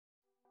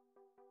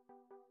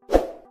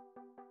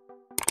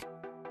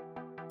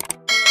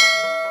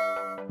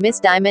Miss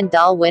Diamond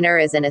Doll winner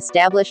is an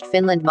established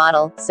Finland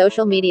model,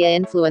 social media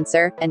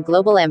influencer, and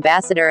global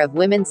ambassador of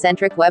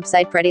women-centric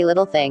website Pretty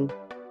Little Thing.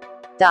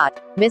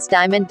 Miss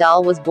Diamond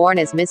Doll was born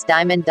as Miss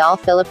Diamond Doll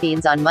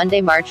Philippines on Monday,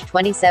 March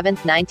 27,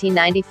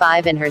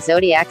 1995, and her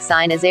zodiac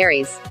sign is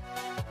Aries.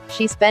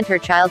 She spent her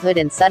childhood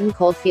in Sutton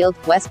Coldfield,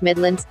 West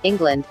Midlands,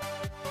 England.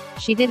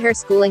 She did her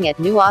schooling at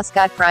New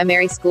Oscott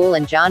Primary School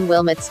and John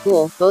Wilmot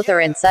School, both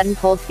are in Sutton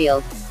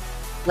Coldfield.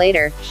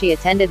 Later, she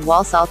attended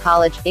Walsall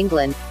College,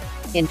 England.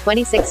 In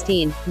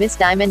 2016, Miss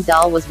Diamond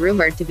Doll was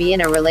rumored to be in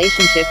a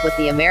relationship with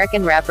the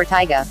American rapper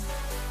Tyga.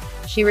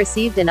 She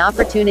received an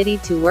opportunity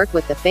to work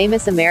with the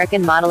famous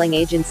American modeling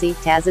agency,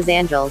 Taz's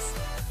Angels.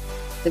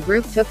 The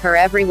group took her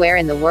everywhere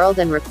in the world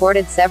and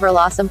recorded several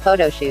awesome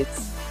photo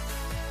shoots.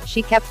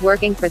 She kept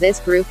working for this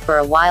group for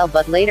a while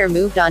but later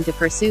moved on to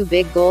pursue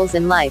big goals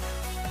in life.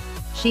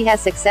 She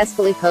has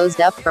successfully posed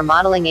up for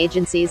modeling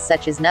agencies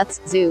such as Nuts,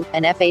 Zoo,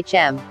 and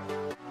FHM.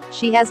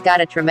 She has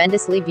got a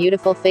tremendously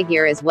beautiful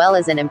figure as well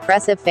as an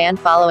impressive fan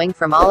following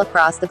from all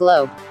across the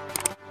globe.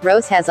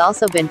 Rose has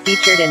also been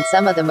featured in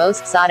some of the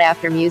most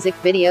sought-after music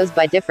videos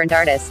by different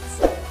artists.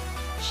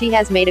 She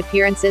has made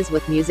appearances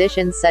with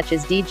musicians such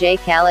as DJ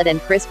Khaled and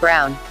Chris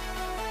Brown.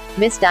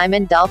 Miss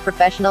Diamond Doll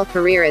professional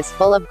career is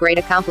full of great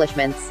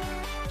accomplishments.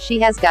 She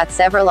has got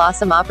several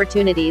awesome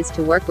opportunities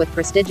to work with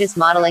prestigious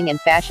modeling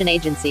and fashion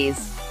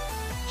agencies.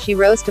 She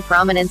rose to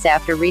prominence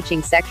after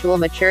reaching sexual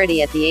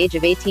maturity at the age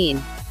of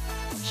 18.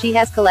 She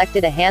has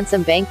collected a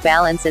handsome bank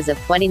balance as of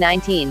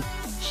 2019.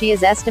 She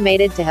is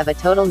estimated to have a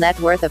total net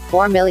worth of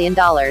 $4 million.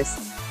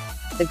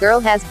 The girl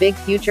has big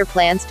future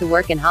plans to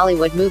work in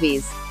Hollywood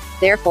movies.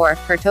 Therefore,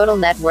 her total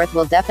net worth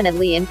will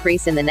definitely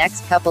increase in the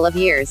next couple of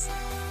years.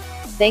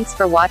 Thanks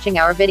for watching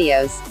our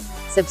videos.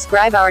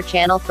 Subscribe our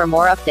channel for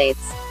more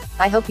updates.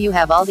 I hope you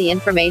have all the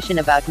information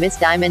about Miss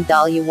Diamond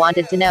Doll you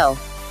wanted to know.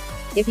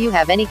 If you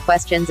have any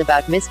questions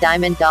about Miss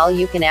Diamond Doll,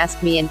 you can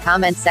ask me in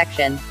comment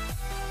section.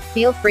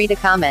 Feel free to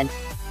comment.